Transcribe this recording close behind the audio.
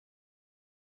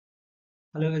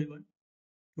Hello everyone.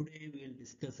 Today we will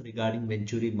discuss regarding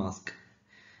Venturi Mask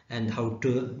and how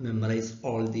to memorize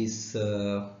all these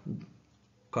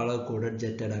color coded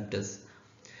jet adapters.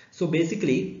 So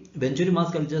basically, Venturi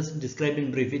Mask I'll just describe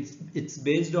in brief. It's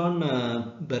based on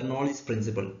Bernoulli's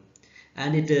principle,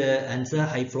 and it's a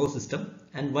high flow system.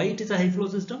 And why it is a high flow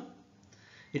system?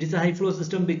 It is a high flow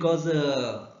system because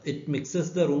it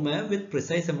mixes the room air with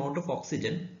precise amount of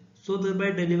oxygen, so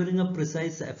thereby delivering a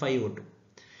precise FiO2.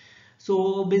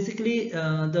 So basically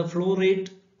the flow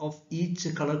rate of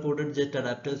each color coded jet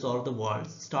adapters or the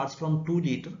valves starts from 2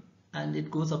 liter and it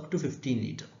goes up to 15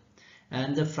 liter.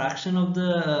 And the fraction of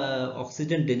the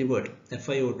oxygen delivered,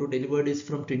 FiO2 delivered, is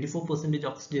from 24%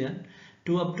 oxygen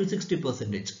to up to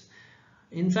 60%.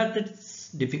 In fact, it's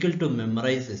difficult to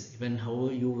memorize this. Even how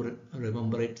you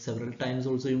remember it several times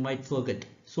also you might forget.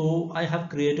 So I have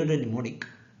created a mnemonic.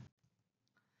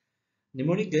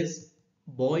 Mnemonic is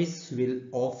boys will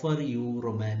offer you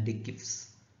romantic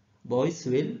gifts. Boys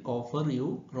will offer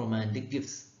you romantic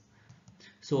gifts.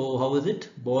 So how is it?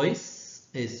 Boys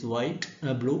is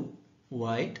blue,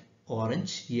 white,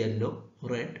 orange, yellow,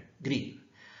 red, green.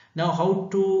 Now how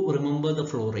to remember the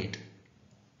flow rate?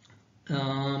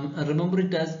 Remember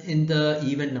it as in the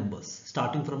even numbers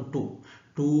starting from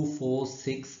 2, 4,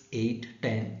 6, 8,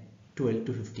 10, 12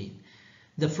 to 15.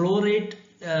 The flow rate,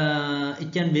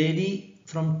 it can vary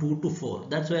from 2 to 4.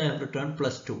 That's why I have written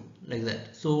plus 2 like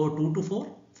that. So 2 to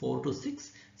 4, 4 to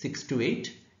 6, 6 to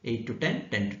 8, 8 to 10,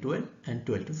 10 to 12 and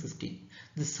 12 to 15.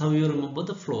 This is how you remember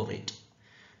the flow rate.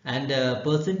 And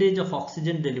percentage of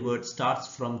oxygen delivered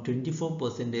starts from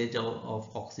 24%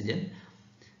 of oxygen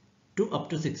to up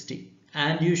to 60,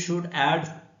 and you should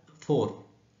add 4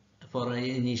 for an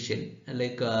initial,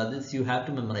 like this you have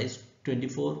to memorize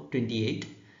 24, 28,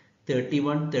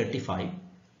 31, 35,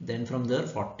 then from there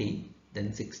 40,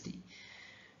 then 60.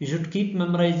 You should keep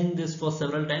memorizing this for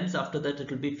several times. After that it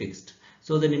will be fixed.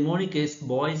 So the mnemonic is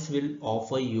boys will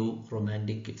offer you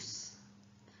romantic gifts.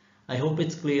 I hope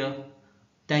it's clear.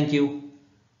 Thank you.